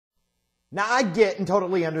Now, I get and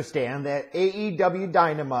totally understand that AEW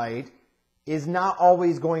Dynamite is not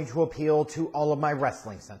always going to appeal to all of my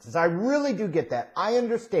wrestling senses. I really do get that. I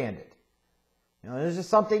understand it. It's just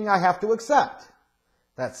something I have to accept.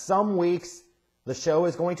 That some weeks the show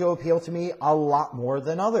is going to appeal to me a lot more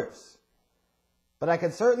than others. But I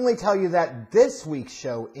can certainly tell you that this week's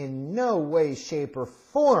show in no way, shape, or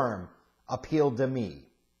form appealed to me.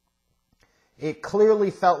 It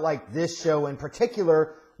clearly felt like this show in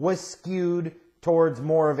particular was skewed towards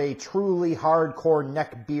more of a truly hardcore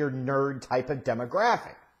neckbeard nerd type of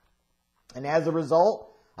demographic. And as a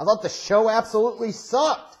result, I thought the show absolutely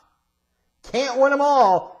sucked. Can't win them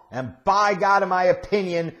all, and by God, in my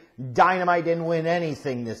opinion, Dynamite didn't win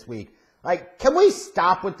anything this week. Like, can we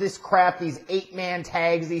stop with this crap, these 8-man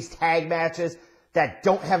tags, these tag matches that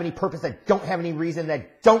don't have any purpose, that don't have any reason,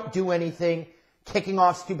 that don't do anything, kicking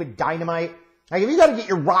off stupid Dynamite? Like, if you gotta get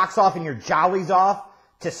your rocks off and your jollies off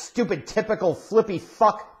to stupid, typical, flippy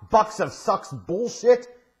fuck bucks of sucks bullshit,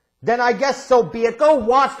 then I guess so be it. Go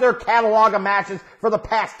watch their catalog of matches for the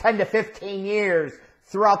past 10 to 15 years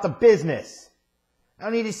throughout the business. I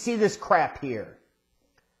don't need to see this crap here.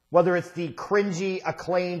 Whether it's the cringy,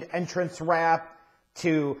 acclaimed entrance rap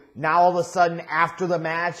to now all of a sudden after the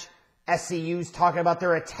match, SCU's talking about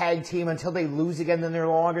they're a tag team until they lose again, then they're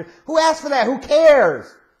no longer. Who asked for that? Who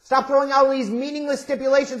cares? Stop throwing out these meaningless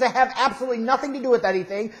stipulations that have absolutely nothing to do with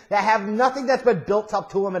anything, that have nothing that's been built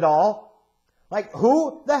up to them at all. Like,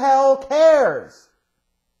 who the hell cares?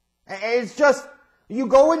 It's just, you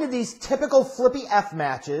go into these typical flippy F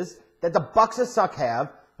matches that the Bucks of Suck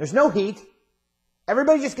have. There's no heat.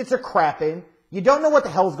 Everybody just gets their crap in. You don't know what the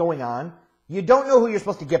hell's going on. You don't know who you're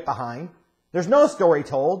supposed to get behind. There's no story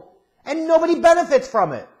told. And nobody benefits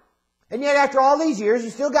from it. And yet, after all these years, you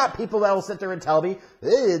still got people that will sit there and tell me,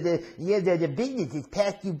 the business has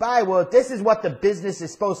passed you by. Well, if this is what the business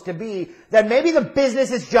is supposed to be, then maybe the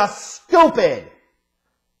business is just stupid.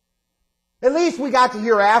 At least we got to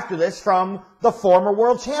hear after this from the former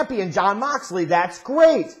world champion, Jon Moxley. That's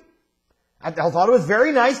great. I thought it was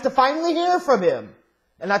very nice to finally hear from him.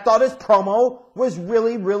 And I thought his promo was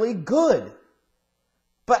really, really good.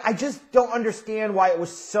 But I just don't understand why it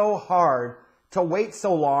was so hard to wait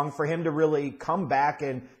so long for him to really come back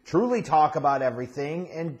and truly talk about everything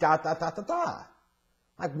and .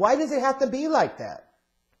 Like, why does it have to be like that?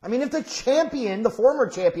 I mean, if the champion, the former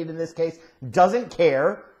champion in this case, doesn't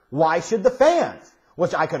care, why should the fans?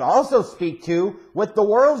 Which I could also speak to with the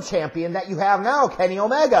world champion that you have now, Kenny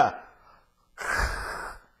Omega.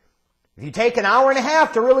 If you take an hour and a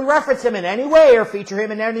half to really reference him in any way or feature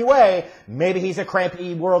him in any way, maybe he's a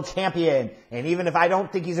crappy world champion. And even if I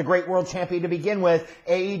don't think he's a great world champion to begin with,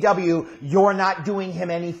 AEW, you're not doing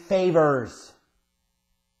him any favors.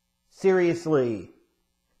 Seriously.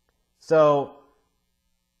 So,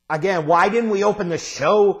 again, why didn't we open the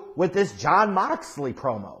show with this Jon Moxley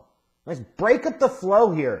promo? Let's break up the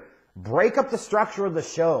flow here. Break up the structure of the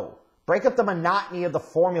show. Break up the monotony of the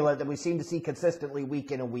formula that we seem to see consistently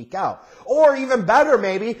week in and week out. Or even better,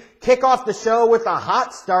 maybe, kick off the show with a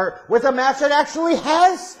hot start with a match that actually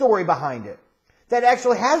has story behind it. That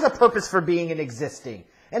actually has a purpose for being and existing.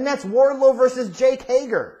 And that's Wardlow versus Jake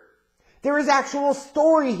Hager. There is actual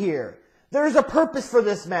story here. There is a purpose for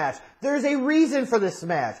this match. There is a reason for this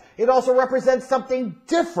match. It also represents something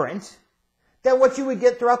different than what you would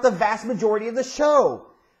get throughout the vast majority of the show.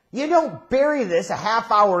 You don't bury this a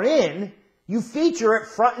half hour in. You feature it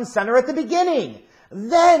front and center at the beginning.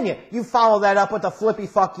 Then you follow that up with a flippy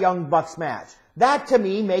fuck Young Bucks match. That to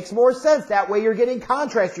me makes more sense. That way you're getting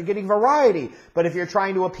contrast, you're getting variety. But if you're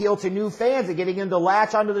trying to appeal to new fans and getting them to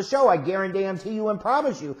latch onto the show, I guarantee you and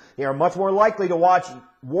promise you, they are much more likely to watch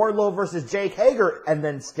Wardlow versus Jake Hager and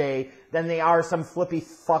then stay than they are some flippy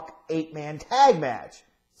fuck 8-man tag match.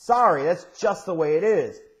 Sorry, that's just the way it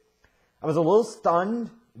is. I was a little stunned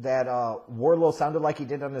that Wardlow sounded like he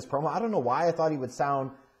did on this promo. I don't know why I thought he would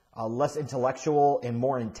sound less intellectual and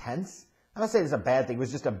more intense. I'm not saying it's a bad thing. It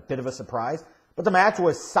was just a bit of a surprise. But the match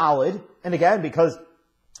was solid. And again, because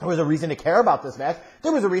there was a reason to care about this match,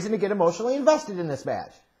 there was a reason to get emotionally invested in this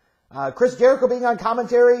match. Chris Jericho being on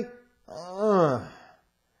commentary,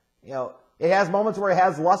 it has moments where it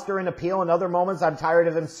has luster and appeal, and other moments I'm tired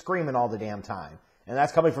of him screaming all the damn time. And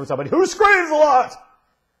that's coming from somebody who screams a lot!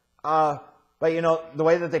 But, the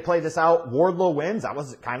way that they played this out, Wardlow wins. That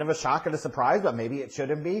was kind of a shock and a surprise, but maybe it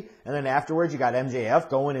shouldn't be. And then afterwards, you got MJF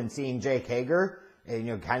going and seeing Jake Hager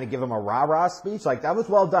and, kind of give him a rah-rah speech. Like, that was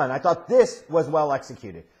well done. I thought this was well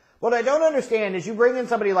executed. What I don't understand is you bring in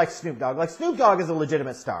somebody like Snoop Dogg. Like, Snoop Dogg is a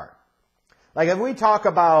legitimate star. Like, if we talk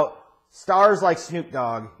about stars like Snoop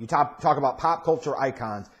Dogg, you talk about pop culture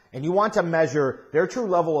icons, and you want to measure their true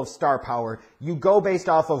level of star power, you go based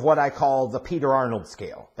off of what I call the Peter Arnold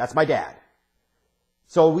scale. That's my dad.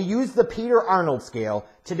 So we use the Peter Arnold scale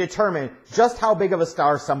to determine just how big of a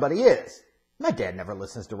star somebody is. My dad never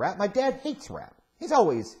listens to rap. My dad hates rap. He's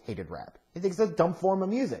always hated rap. He thinks it's a dumb form of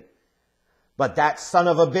music. But that son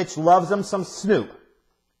of a bitch loves him some Snoop.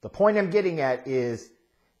 The point I'm getting at is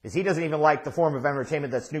he doesn't even like the form of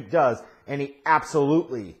entertainment that Snoop does, and he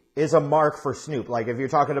absolutely is a mark for Snoop. Like if you're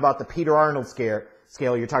talking about the Peter Arnold scale,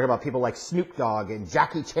 you're talking about people like Snoop Dogg and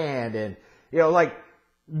Jackie Chan and, like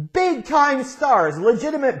big-time stars,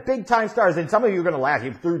 legitimate big-time stars. And some of you are going to laugh.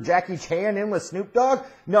 You threw Jackie Chan in with Snoop Dogg?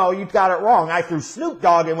 No, you got it wrong. I threw Snoop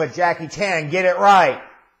Dogg in with Jackie Chan. Get it right.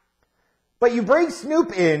 But you bring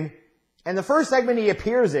Snoop in, and the first segment he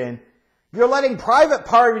appears in, you're letting Private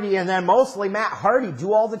Party and then mostly Matt Hardy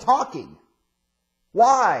do all the talking.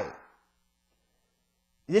 Why?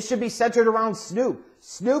 This should be centered around Snoop.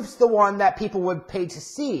 Snoop's the one that people would pay to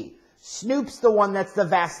see. Snoop's the one that's the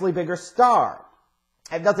vastly bigger star.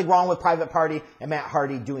 I have nothing wrong with Private Party and Matt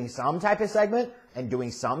Hardy doing some type of segment and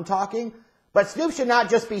doing some talking. But Snoop should not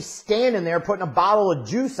just be standing there putting a bottle of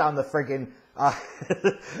juice on the friggin'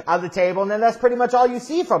 on the table, and then that's pretty much all you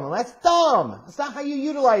see from him. That's dumb. That's not how you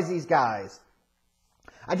utilize these guys.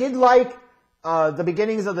 I did like the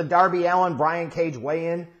beginnings of the Darby Allin, Brian Cage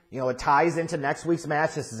weigh-in. It ties into next week's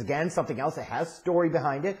match. This is, again, something else that has story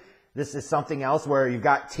behind it. This is something else where you've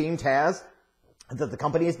got Team Taz that the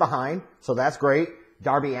company is behind, so that's great.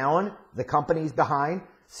 Darby Allin, the company's behind.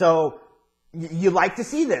 So you like to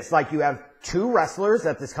see this. Like you have two wrestlers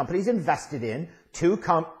that this company's invested in, two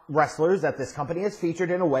wrestlers that this company has featured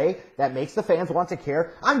in a way that makes the fans want to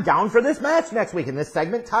care. I'm down for this match next week, and this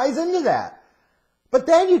segment ties into that. But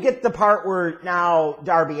then you get the part where now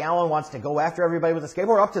Darby Allin wants to go after everybody with a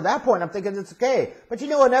skateboard. Up to that point, I'm thinking it's okay. But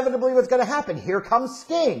inevitably what's going to happen. Here comes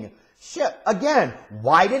Sting. Shit, again,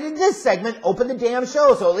 why didn't this segment open the damn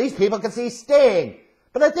show so at least people can see Sting?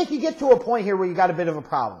 But I think you get to a point here where you got a bit of a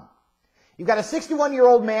problem. You've got a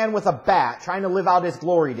 61-year-old man with a bat trying to live out his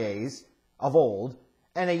glory days of old,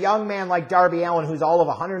 and a young man like Darby Allin who's all of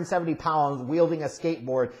 170 pounds wielding a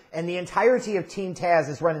skateboard, and the entirety of Team Taz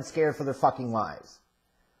is running scared for their fucking lives.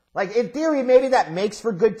 Like, in theory, maybe that makes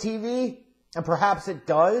for good TV, and perhaps it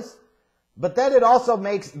does, but then it also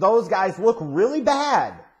makes those guys look really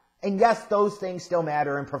bad. And yes, those things still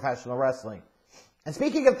matter in professional wrestling. And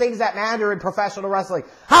speaking of things that matter in professional wrestling,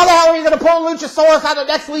 how the hell are you going to pull Luchasaurus out of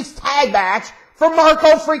next week's tag match for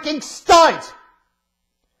Marco freaking Stunt?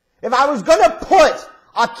 If I was going to put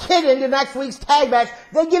a kid into next week's tag match,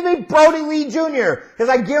 then give me Brody Lee Jr. Because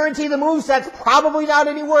I guarantee the moveset's probably not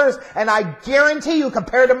any worse. And I guarantee you,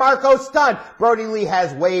 compared to Marco Stunt, Brody Lee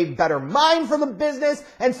has way better mind for the business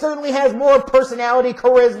and certainly has more personality,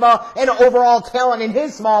 charisma, and overall talent in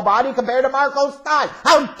his small body compared to Marco Stunt.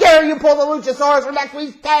 How dare you pull the Luchasaurus for next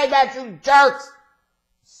week's tag match, you jerks!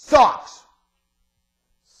 Sucks.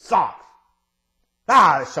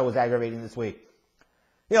 This show was aggravating this week.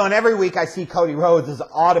 And every week I see Cody Rhodes as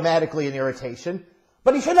automatically an irritation.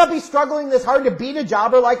 But he should not be struggling this hard to beat a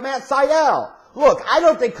jobber like Matt Sydal. Look, I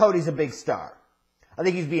don't think Cody's a big star. I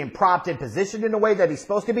think he's being propped and positioned in a way that he's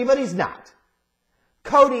supposed to be, but he's not.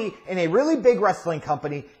 Cody, in a really big wrestling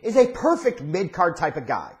company, is a perfect mid-card type of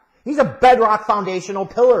guy. He's a bedrock foundational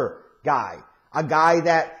pillar guy. A guy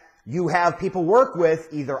that you have people work with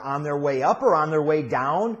either on their way up or on their way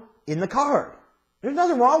down in the card. There's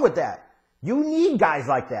nothing wrong with that. You need guys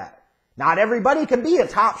like that. Not everybody can be a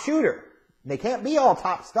top shooter. They can't be all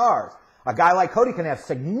top stars. A guy like Cody can have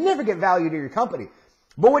significant value to your company.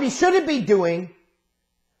 But what he shouldn't be doing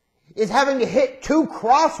is having to hit two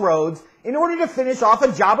crossroads in order to finish off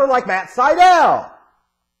a jobber like Matt Sydal.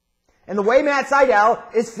 And the way Matt Sydal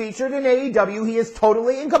is featured in AEW, he is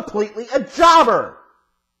totally and completely a jobber.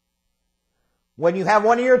 When you have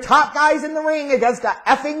one of your top guys in the ring against a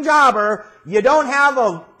effing jobber, you don't have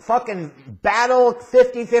a fucking battle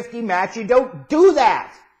 50-50 match. You don't do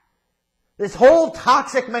that. This whole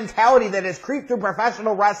toxic mentality that has creeped through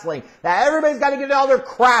professional wrestling, that everybody's got to get all their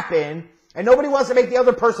crap in, and nobody wants to make the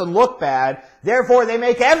other person look bad, therefore they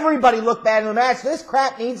make everybody look bad in the match. This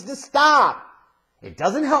crap needs to stop. It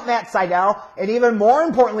doesn't help Matt Sydal, and even more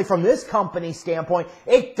importantly from this company's standpoint,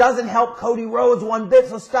 it doesn't help Cody Rhodes one bit,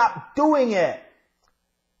 so stop doing it.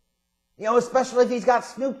 Especially if he's got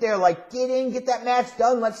Snoop there, like, get in, get that match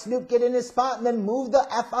done, let Snoop get in his spot, and then move the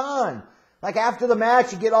F on. Like, after the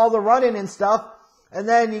match, you get all the running and stuff, and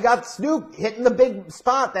then you got Snoop hitting the big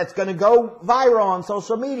spot that's going to go viral on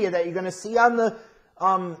social media, that you're going to see on the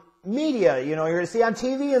media, you're going to see on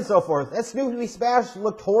TV and so forth. That Snoop to be smashed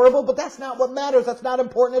looked horrible, but that's not what matters. That's not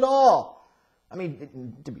important at all. I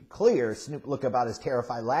mean, to be clear, Snoop looked about as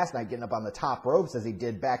terrified last night getting up on the top ropes as he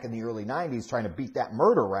did back in the early 90s trying to beat that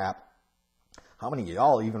murder rap. How many of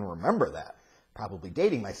y'all even remember that? Probably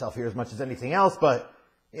dating myself here as much as anything else, but,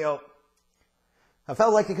 you know, I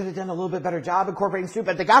felt like they could have done a little bit better job incorporating Snoop,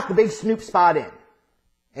 but they got the big Snoop spot in.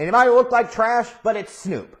 And it might look like trash, but it's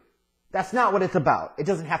Snoop. That's not what it's about. It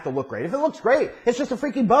doesn't have to look great. If it looks great, it's just a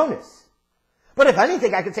freaking bonus. But if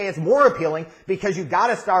anything, I could say it's more appealing because you got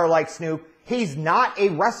a star like Snoop. He's not a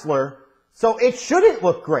wrestler, so it shouldn't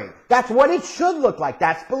look great. That's what it should look like.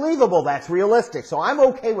 That's believable. That's realistic. So I'm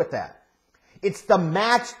okay with that. It's the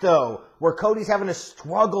match, though, where Cody's having to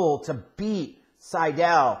struggle to beat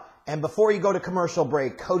Sydal. And before you go to commercial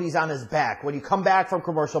break, Cody's on his back. When you come back from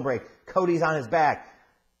commercial break, Cody's on his back.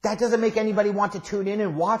 That doesn't make anybody want to tune in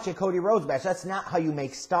and watch a Cody Rhodes match. That's not how you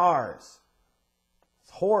make stars.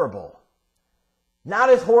 It's horrible. Not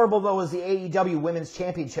as horrible, though, as the AEW Women's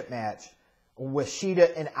Championship match with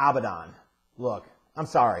Shida and Abaddon. Look, I'm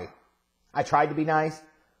sorry. I tried to be nice,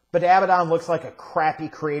 but Abaddon looks like a crappy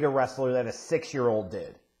creator wrestler that a 6-year-old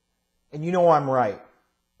did. And you know I'm right.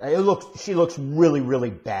 She looks really, really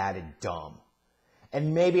bad and dumb.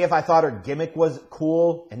 And maybe if I thought her gimmick was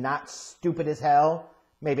cool and not stupid as hell,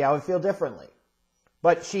 maybe I would feel differently.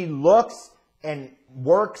 But she looks and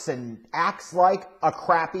works and acts like a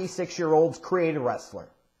crappy 6-year-old's creator wrestler.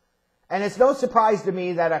 And it's no surprise to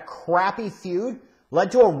me that a crappy feud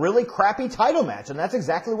led to a really crappy title match. And that's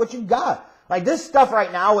exactly what you got. Like this stuff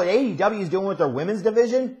right now, what AEW is doing with their women's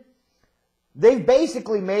division, they've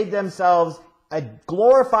basically made themselves a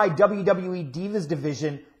glorified WWE Divas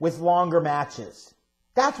division with longer matches.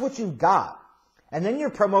 That's what you've got. And then you're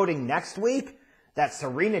promoting next week that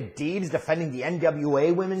Serena Deeb's defending the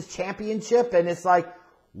NWA Women's Championship, and it's like,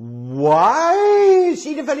 why is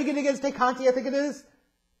she defending it against Tay Conti, I think it is?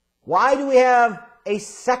 Why do we have a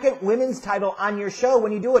second women's title on your show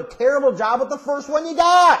when you do a terrible job with the first one you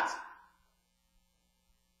got?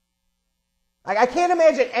 Like, I can't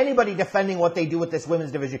imagine anybody defending what they do with this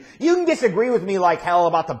women's division. You can disagree with me like hell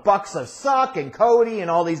about the Bucks of Suck and Cody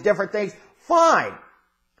and all these different things. Fine.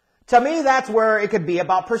 To me, that's where it could be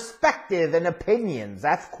about perspective and opinions.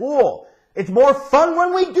 That's cool. It's more fun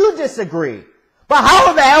when we do disagree. But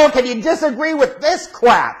how the hell can you disagree with this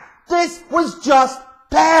crap? This was just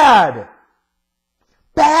bad.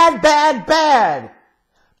 Bad, bad, bad.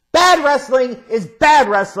 Bad wrestling is bad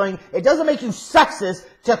wrestling. It doesn't make you sexist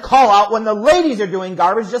to call out when the ladies are doing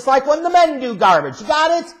garbage just like when the men do garbage. You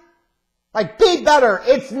got it? Like, be better.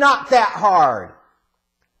 It's not that hard.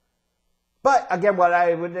 But, again, what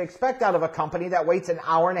I would expect out of a company that waits an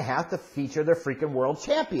hour and a half to feature their freaking world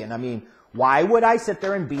champion. I mean, why would I sit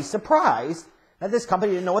there and be surprised that this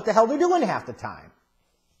company didn't know what the hell they're doing half the time?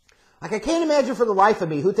 Like, I can't imagine for the life of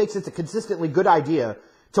me who thinks it's a consistently good idea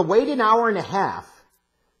to wait an hour and a half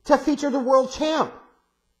to feature the world champ.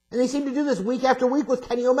 And they seem to do this week after week with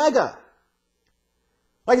Kenny Omega.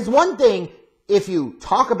 Like, it's one thing if you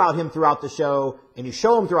talk about him throughout the show and you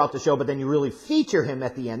show him throughout the show, but then you really feature him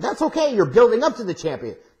at the end. That's okay. You're building up to the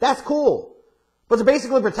champion. That's cool. But to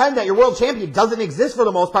basically pretend that your world champion doesn't exist for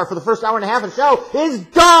the most part for the first hour and a half of the show is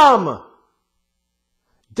dumb.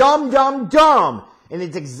 Dumb, dumb, dumb. And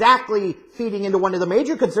it's exactly feeding into one of the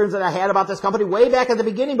major concerns that I had about this company way back at the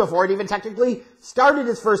beginning before it even technically started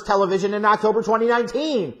its first television in October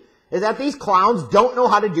 2019. Is that these clowns don't know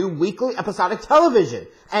how to do weekly episodic television.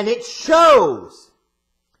 And it shows.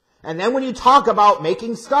 And then when you talk about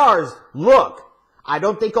making stars, look, I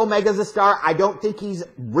don't think Omega's a star. I don't think he's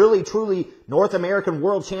really, truly North American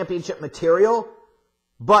World Championship material.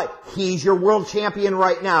 But he's your world champion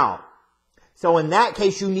right now. So in that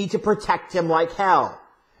case, you need to protect him like hell.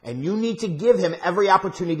 And you need to give him every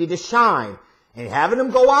opportunity to shine. And having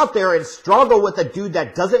him go out there and struggle with a dude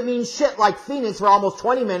that doesn't mean shit like Phoenix for almost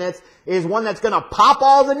 20 minutes is one that's going to pop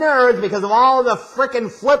all the nerves because of all the frickin'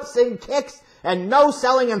 flips and kicks and no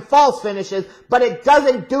selling and false finishes, but it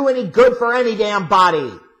doesn't do any good for any damn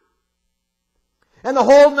body. And the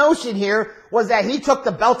whole notion here was that he took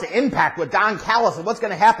the belt to Impact with Don Callis and what's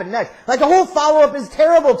going to happen next. Like, the whole follow-up is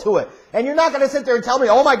terrible to it. And you're not going to sit there and tell me,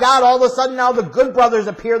 oh my God, all of a sudden now the Good Brothers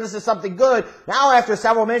appear, this is something good. Now after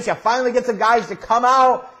several minutes, you finally get some guys to come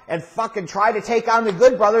out and fucking try to take on the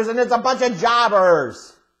Good Brothers, and it's a bunch of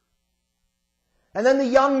jobbers. And then the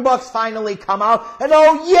Young Bucks finally come out, and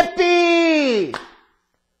oh, yippee!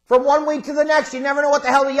 From one week to the next, you never know what the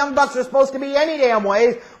hell the Young Bucks are supposed to be any damn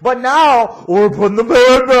ways. But now, we're putting the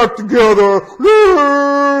band back together.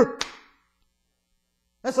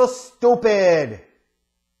 That's so stupid.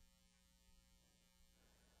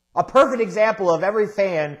 A perfect example of every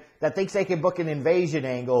fan that thinks they can book an invasion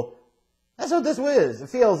angle. That's what this is. It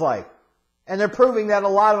feels like. And they're proving that a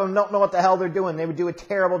lot of them don't know what the hell they're doing. They would do a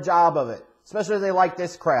terrible job of it. Especially if they like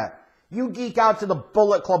this crap. You geek out to the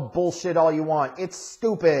Bullet Club bullshit all you want. It's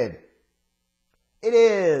stupid. It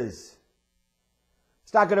is.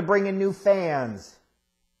 It's not going to bring in new fans.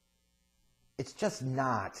 It's just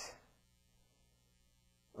not.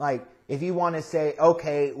 Like, if you want to say,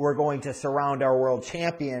 okay, we're going to surround our world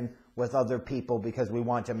champion with other people because we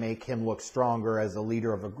want to make him look stronger as a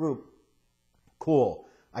leader of a group, cool.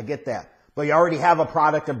 I get that. But you already have a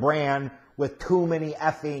product, a brand, with too many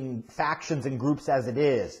effing factions and groups as it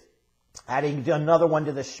is. Adding another one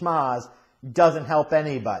to the schmaz doesn't help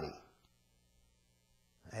anybody.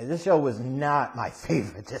 This show was not my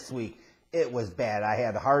favorite this week. It was bad. I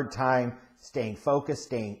had a hard time staying focused,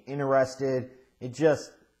 staying interested. It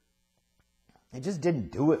just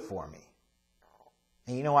didn't do it for me.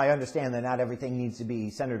 And you know, I understand that not everything needs to be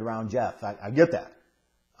centered around Jeff. I get that.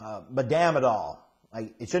 But damn it all.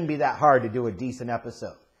 Like, it shouldn't be that hard to do a decent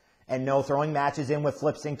episode. And no throwing matches in with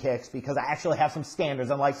flips and kicks because I actually have some standards,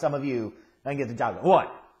 unlike some of you. I can get the job done. What?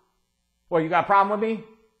 What, you got a problem with me?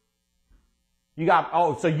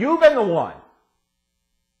 So you've been the one.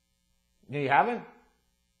 You haven't?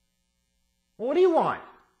 Well, what do you want?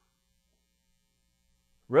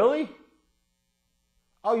 Really?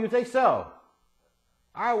 Oh, you think so?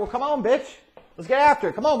 All right, well, come on, bitch. Let's get after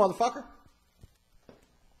it. Come on, motherfucker.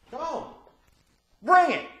 Come on.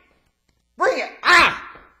 Bring it. Bring it.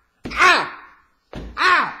 Ah! Ah!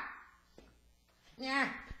 Ah! Yeah.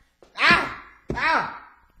 Ah! Ah!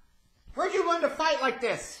 Where'd you learn to fight like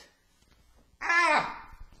this? Ah!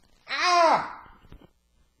 Ah!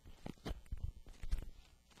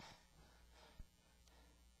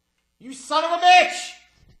 You son of a bitch!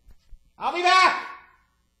 I'll be back!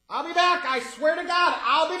 I'll be back! I swear to God,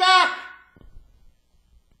 I'll be back!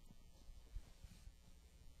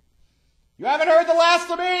 You haven't heard the last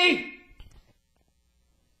of me!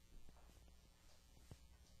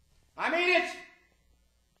 I mean it!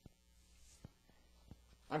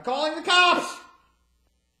 I'm calling the cops!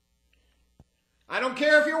 I don't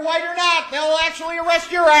care if you're white or not, they'll actually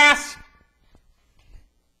arrest your ass!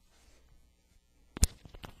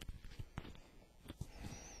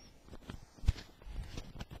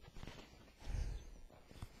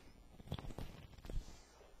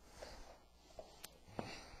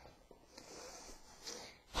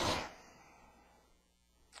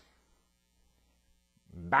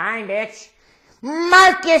 Bye, bitch.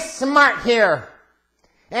 Marcus Smart here.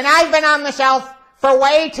 And I've been on the shelf for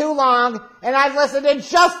way too long, and I've listened to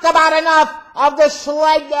just about enough of the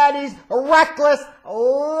Schleg Daddy's reckless,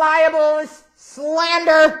 libelous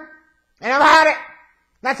slander. And I've had it.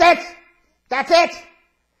 That's it. That's it.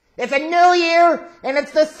 It's a new year, and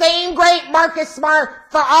it's the same great Marcus Smart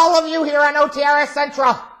for all of you here on OTRS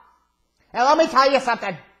Central. And let me tell you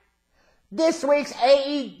something. This week's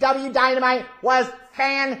AEW Dynamite was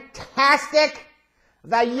fantastic.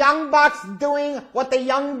 The Young Bucks doing what the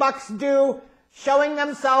Young Bucks do, showing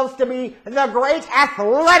themselves to be the great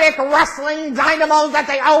athletic wrestling dynamos that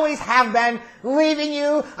they always have been, leaving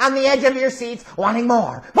you on the edge of your seats wanting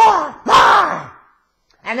more, more, more.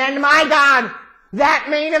 And then, my God, that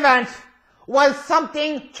main event was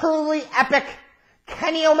something truly epic.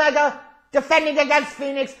 Kenny Omega defending against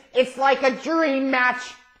Phoenix. It's like a dream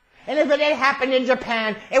match. And if it had happened in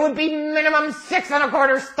Japan, it would be minimum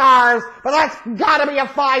 6.25 stars. But that's gotta be a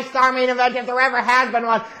 5-star main event if there ever has been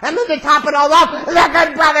one. And then to top it all up, the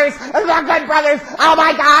Good Brothers, oh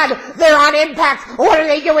my God, they're on Impact. What are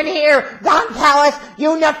they doing here? Don Callis,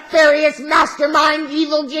 you nefarious mastermind,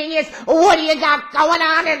 evil genius, what do you got going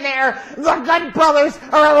on in there? The Good Brothers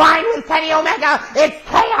are aligned with Kenny Omega. It's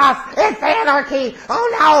chaos. It's anarchy.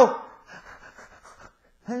 Oh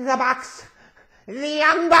no. The Bucks. The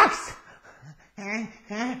Young Bucks! The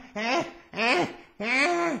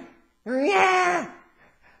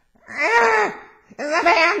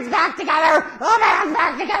band's back together! The band's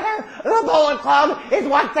back together! The Bullet Club is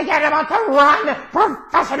once again about to run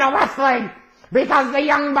professional wrestling! Because the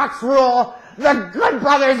Young Bucks rule! The Good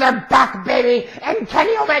Brothers are back, baby! And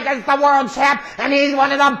Kenny Omega's the world champ, and he's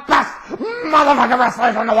one of the best motherfucking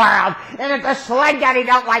wrestlers in the world! And if the Schleg Daddy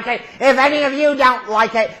don't like it, if any of you don't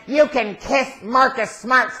like it, you can kiss Marcus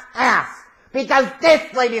Smart's ass! Because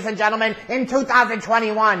this, ladies and gentlemen, in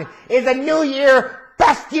 2021, is a new year,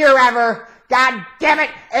 best year ever! God damn it,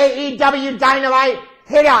 AEW Dynamite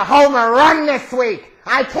hit a home run this week!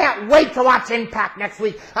 I can't wait to watch Impact next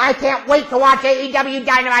week. I can't wait to watch AEW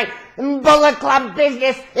Dynamite. Bullet Club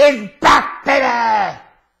business is back, baby!